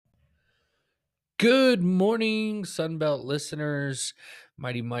Good morning, Sunbelt listeners.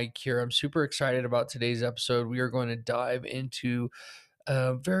 Mighty Mike here. I'm super excited about today's episode. We are going to dive into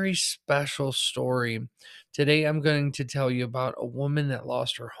a very special story. Today, I'm going to tell you about a woman that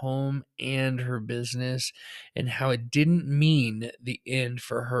lost her home and her business and how it didn't mean the end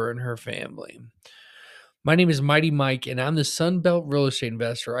for her and her family. My name is Mighty Mike, and I'm the Sunbelt real estate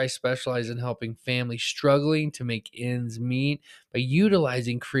investor. I specialize in helping families struggling to make ends meet by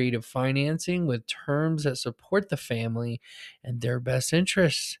utilizing creative financing with terms that support the family and their best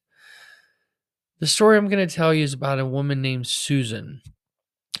interests. The story I'm going to tell you is about a woman named Susan.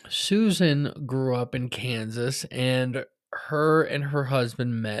 Susan grew up in Kansas, and her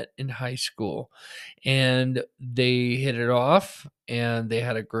husband met in high school, and they hit it off, and they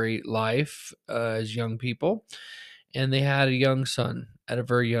had a great life as young people, and they had a young son at a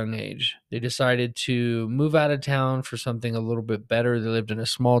very young age. They decided to move out of town for something a little bit better. They lived in a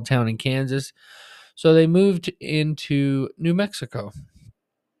small town in Kansas, so they moved into New Mexico.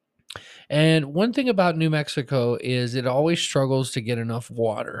 And one thing about New Mexico is it always struggles to get enough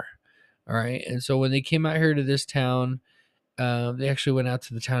water. All right. And so when they came out here to this town, they actually went out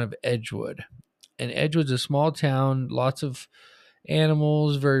to the town of Edgewood. And Edgewood's a small town, lots of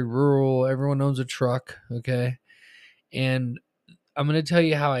animals, very rural. Everyone owns a truck. Okay. And I'm going to tell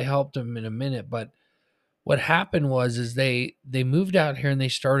you how I helped them in a minute. But what happened was is they moved out here and they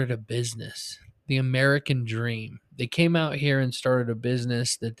started a business, the American dream. They came out here and started a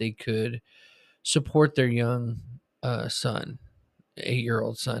business that they could support their young son,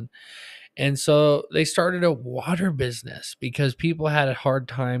 8-year-old son. And so they started a water business because people had a hard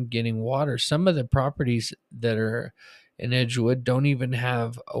time getting water. Some of the properties that are in Edgewood don't even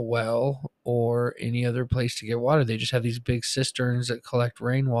have a well or any other place to get water. They just have these big cisterns that collect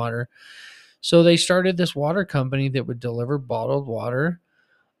rainwater. So they started this water company that would deliver bottled water,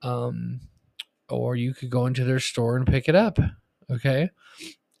 um, or you could go into their store and pick it up. Okay.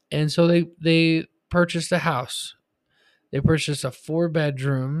 And so they purchased a house. They purchased a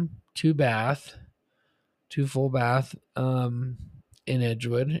 4-bedroom, 2-bath, 2 full bath in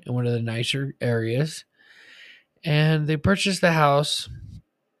Edgewood in one of the nicer areas. And they purchased the house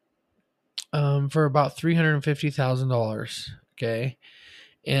for about $350,000. Okay.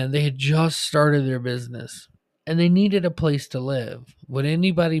 And they had just started their business and they needed a place to live. Would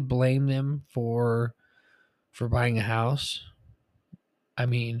anybody blame them for buying a house? I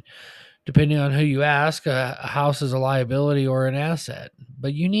mean, depending on who you ask, a house is a liability or an asset,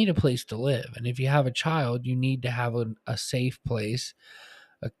 but you need a place to live. And if you have a child, you need to have a safe place,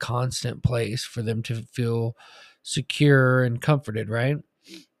 a constant place for them to feel secure and comforted, right?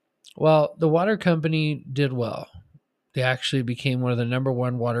 Well, the water company did well. They actually became one of the number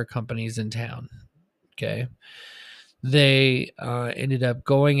one water companies in town. Okay. They ended up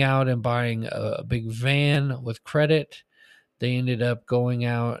going out and buying a big van with credit. They ended up going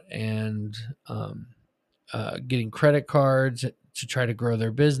out and getting credit cards to try to grow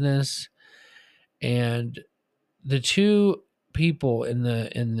their business. And the two people in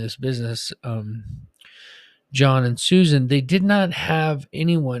this business, John and Susan, they did not have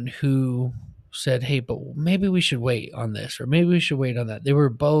anyone who said, "Hey, but maybe we should wait on this, or maybe we should wait on that." They were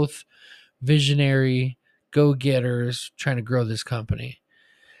both visionary go-getters trying to grow this company.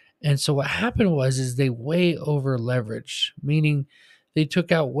 And so what happened was is they way over leveraged, meaning they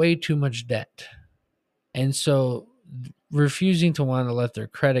took out way too much debt. And so refusing to want to let their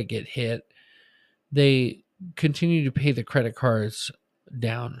credit get hit, they continue to pay the credit cards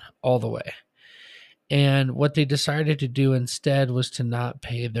down all the way. And what they decided to do instead was to not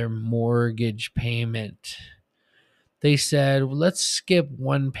pay their mortgage payment. They said, well, let's skip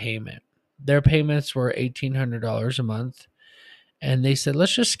one payment. Their payments were $1,800 a month. And they said,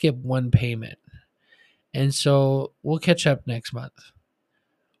 let's just skip one payment. And so we'll catch up next month.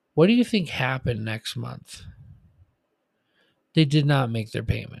 What do you think happened next month? They did not make their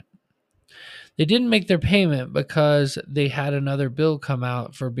payment. They didn't make their payment because they had another bill come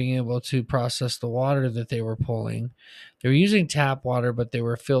out for being able to process the water that they were pulling. They were using tap water, but they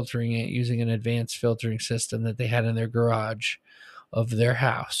were filtering it using an advanced filtering system that they had in their garage of their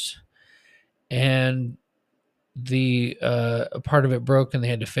house. And the part of it broke and they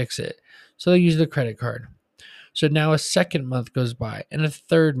had to fix it. So they used a credit card. So now a second month goes by and a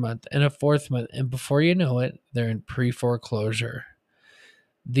third month and a fourth month. And before you know it, they're in pre-foreclosure.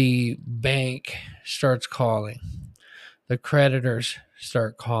 The bank starts calling. The creditors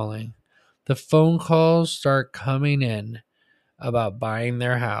start calling. The phone calls start coming in about buying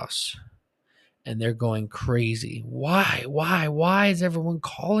their house. And they're going crazy. Why? Why is everyone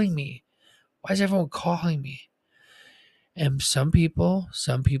calling me? Why is everyone calling me? And some people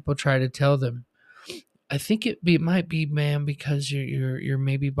try to tell them, I think it might be, ma'am, because you're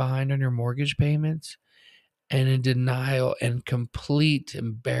maybe behind on your mortgage payments, and in denial and complete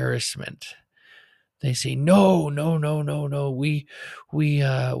embarrassment. They say, "No, no, no, no, no.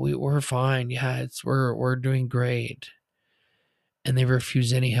 We're fine. Yeah, we're doing great." And they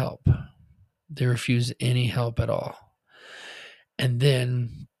refuse any help. They refuse any help at all. And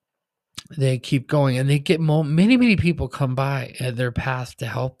then they keep going, and they get many, many people come by at their path to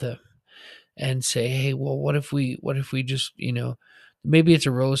help them and say, "Hey, well, what if we just, maybe it's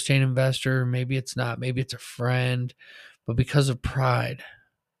a real estate investor, maybe it's not, maybe it's a friend, but because of pride,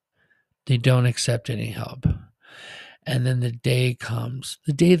 they don't accept any help." And then the day comes,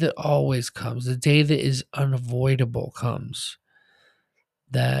 the day that always comes, the day that is unavoidable comes,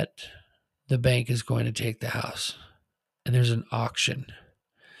 that the bank is going to take the house, and there's an auction.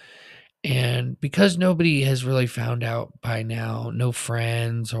 And because nobody has really found out by now, no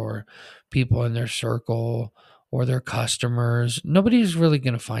friends or people in their circle or their customers, nobody's really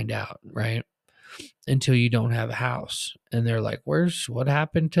going to find out, right? Until you don't have a house. And they're like, what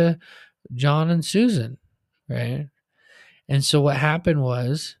happened to John and Susan? Right. And so what happened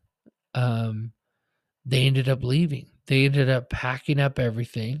was, they ended up leaving. They ended up packing up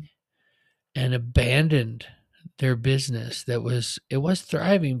everything and abandoned their business it was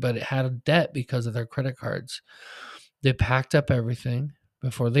thriving, but it had a debt because of their credit cards. They packed up everything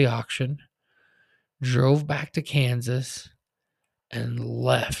before the auction, drove back to Kansas, and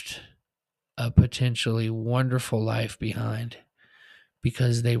left a potentially wonderful life behind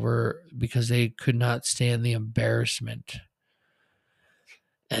because they could not stand the embarrassment.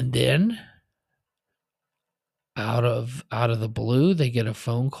 And then out of the blue, they get a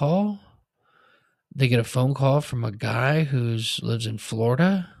phone call. They get a phone call from a guy who lives in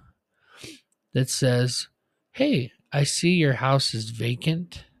Florida that says, "Hey, I see your house is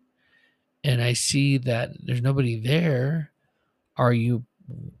vacant and I see that there's nobody there.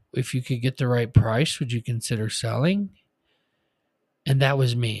 If you could get the right price, would you consider selling?" And that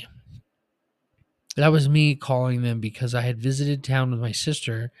was me. That was me calling them because I had visited town with my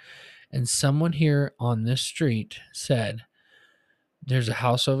sister, and someone here on this street said, "There's a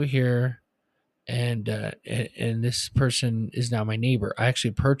house over here, and this person is now my neighbor." I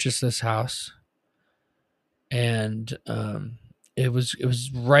actually purchased this house, and it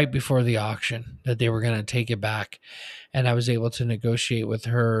was right before the auction that they were going to take it back, and I was able to negotiate with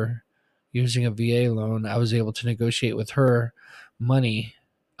her using a VA loan. I was able to negotiate with her money.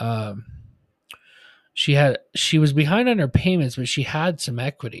 Um, she was behind on her payments, but she had some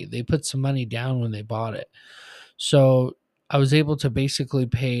equity. They put some money down when they bought it. So I was able to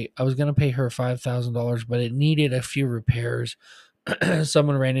basically I was going to pay her $5,000, but it needed a few repairs.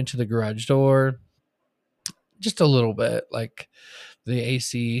 Someone ran into the garage door just a little bit, like the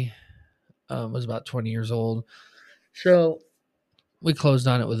AC was about 20 years old. So we closed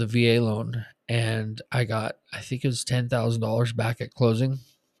on it with a VA loan, and I think it was $10,000 back at closing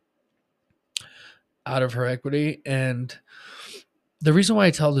out of her equity. And the reason why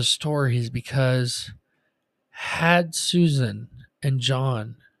I tell this story is because had Susan and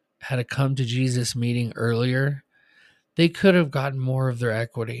John had a come to Jesus meeting earlier, they could have gotten more of their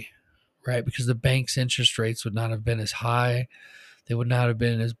equity, right? Because the bank's interest rates would not have been as high. They would not have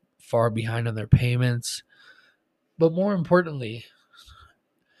been as far behind on their payments. But more importantly,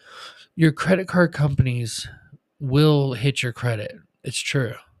 your credit card companies will hit your credit. It's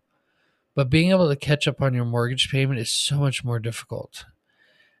true. But being able to catch up on your mortgage payment is so much more difficult.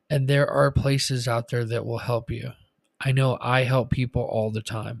 And there are places out there that will help you. I know I help people all the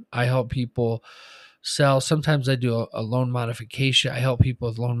time. I help people sell. Sometimes I do a loan modification. I help people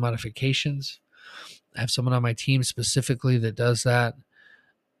with loan modifications. I have someone on my team specifically that does that.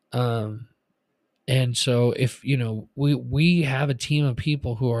 And so if we have a team of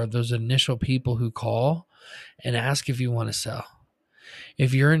people who are those initial people who call and ask if you want to sell.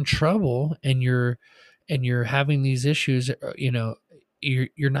 If you're in trouble and you're having these issues,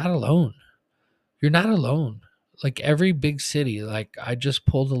 you're not alone. You're not alone. Like every big city, like I just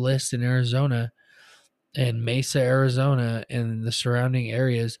pulled a list in Arizona and Mesa, Arizona, and the surrounding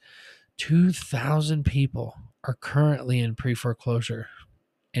areas, 2,000 people are currently in pre-foreclosure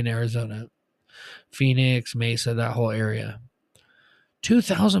in Arizona. Phoenix, Mesa, that whole area.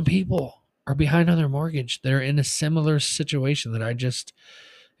 2,000 people are behind on their mortgage. They're in a similar situation that I just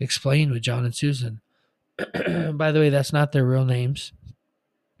explained with John and Susan. By the way, that's not their real names.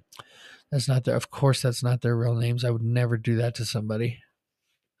 Of course, that's not their real names. I would never do that to somebody.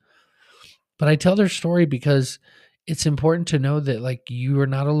 But I tell their story because it's important to know that, like, you are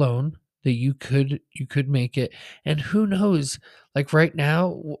not alone. that you could make it. And who knows, like right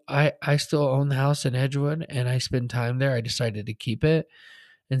now, I still own the house in Edgewood and I spend time there. I decided to keep it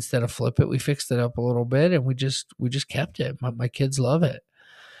instead of flip it. We fixed it up a little bit and we just kept it. My kids love it.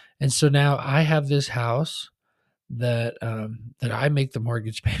 And so now I have this house that I make the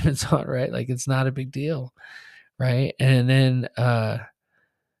mortgage payments on, right? Like it's not a big deal, right? And then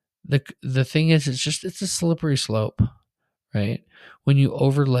the thing is, it's a slippery slope, right? When you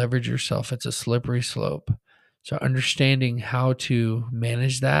over leverage yourself, it's a slippery slope. So understanding how to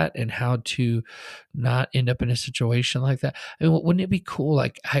manage that and how to not end up in a situation like that. I mean, wouldn't it be cool?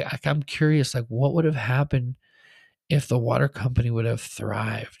 Like I'm curious, like what would have happened if the water company would have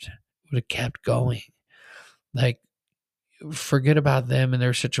thrived, would have kept going? Like forget about them and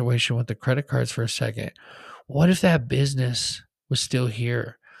their situation with the credit cards for a second. What if that business was still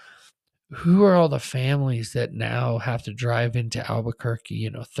here? Who are all the families that now have to drive into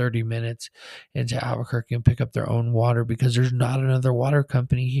Albuquerque, 30 minutes into Albuquerque and pick up their own water because there's not another water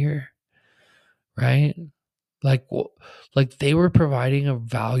company here, right? Like, like they were providing a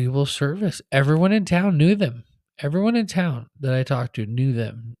valuable service. Everyone in town knew them. Everyone in town that I talked to knew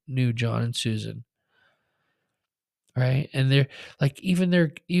them, knew John and Susan, right? And they're like, even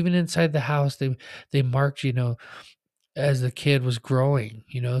inside the house, they marked, as the kid was growing,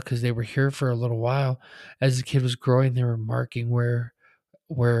 because they were here for a little while. As the kid was growing, they were marking where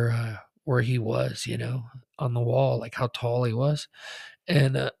he was, on the wall, like how tall he was.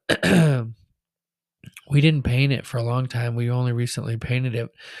 And we didn't paint it for a long time. We only recently painted it.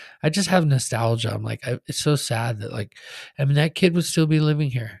 I just have nostalgia. I'm like, it's so sad that like, I mean, that kid would still be living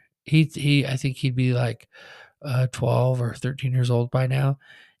here. I think he'd be like 12 or 13 years old by now,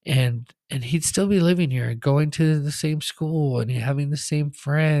 and he'd still be living here and going to the same school and having the same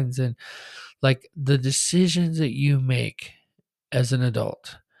friends. And like the decisions that you make as an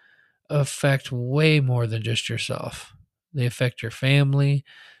adult affect way more than just yourself. They affect your family,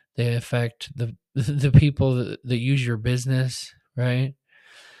 they affect the people that use your business, right?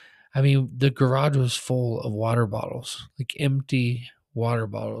 I mean, the garage was full of water bottles, like empty water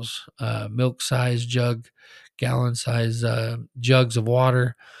bottles, milk size jug, gallon size jugs of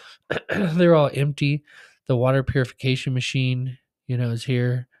water. They're all empty. The water purification machine, is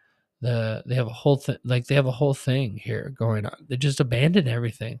here. They have a whole thing, like they have a whole thing here going on. They just abandoned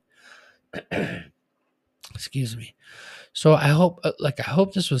everything. Excuse me. So I hope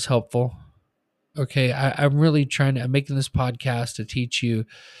this was helpful. Okay, I'm really I'm making this podcast to teach you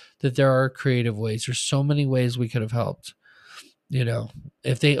that there are creative ways. There's so many ways we could have helped.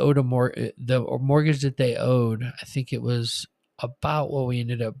 If they owed the mortgage that they owed, I think it was about what we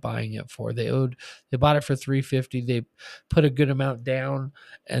ended up buying it for. They bought it for $350. They put a good amount down,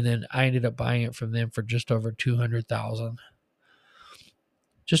 and then I ended up buying it from them for just over $200,000.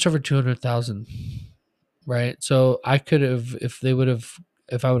 Just over 200,000. Right. So I could have, if I would have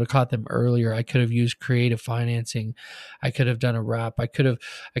caught them earlier, I could have used creative financing. I could have done a wrap. I could have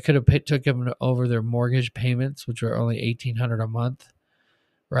took them over their mortgage payments, which were only $1,800 a month.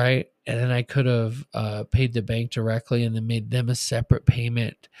 Right. And then I could have paid the bank directly and then made them a separate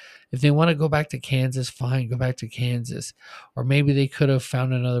payment. If they want to go back to Kansas, fine, go back to Kansas. Or maybe they could have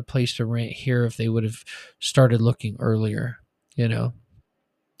found another place to rent here if they would have started looking earlier,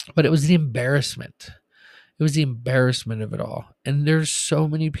 but it was the embarrassment. It was the embarrassment of it all. And there's so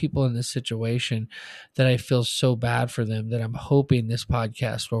many people in this situation that I feel so bad for them that I'm hoping this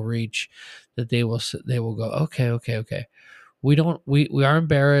podcast will reach, that they will go, okay. We are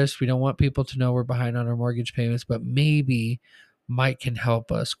embarrassed. We don't want people to know we're behind on our mortgage payments, but maybe Mike can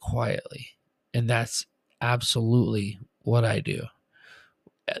help us quietly. And that's absolutely what I do.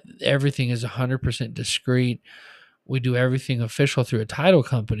 Everything is 100% discreet. We do everything official through a title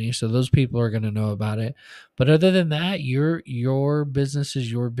company, so those people are going to know about it. But other than that, your business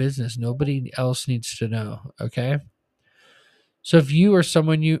is your business. Nobody else needs to know, okay? So if you or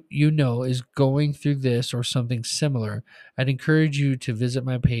someone you know is going through this or something similar, I'd encourage you to visit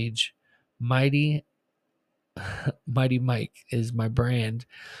my page. Mighty Mike is my brand,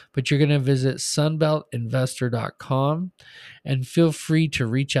 but you're going to visit sunbeltinvestor.com and feel free to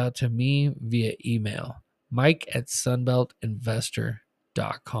reach out to me via email,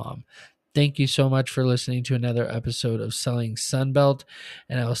 mike@sunbeltinvestor.com. Thank you so much for listening to another episode of Selling Sunbelt,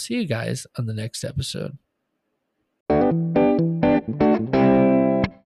 and I will see you guys on the next episode.